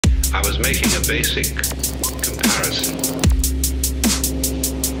I was making a basic comparison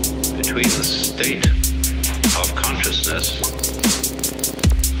between the state of consciousness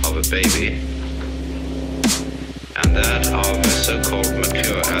of a baby and that of a so-called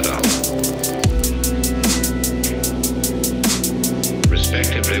mature adult.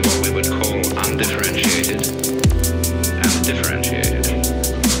 Respectively, what we would call undifferentiated and differentiated.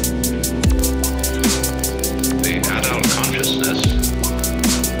 The adult consciousness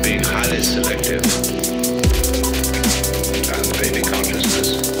being highly selective, and the baby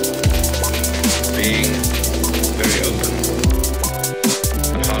consciousness being very open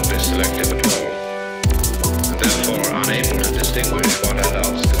and hardly selective at all, and therefore unable to distinguish what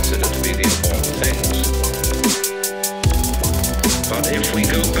adults consider to be the important things. But if we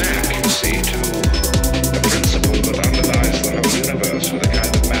go back, you see, to the principle that underlies the whole universe with a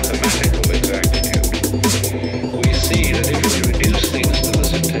kind of mathematical exactitude, we see that if we reduce things to the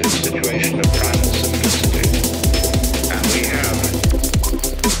situation of primal simplicity, and we have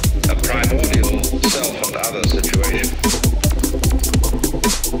a primordial self and other situation,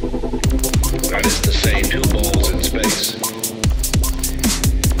 that is to say, two balls in space,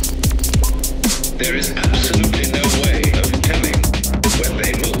 there is absolutely no way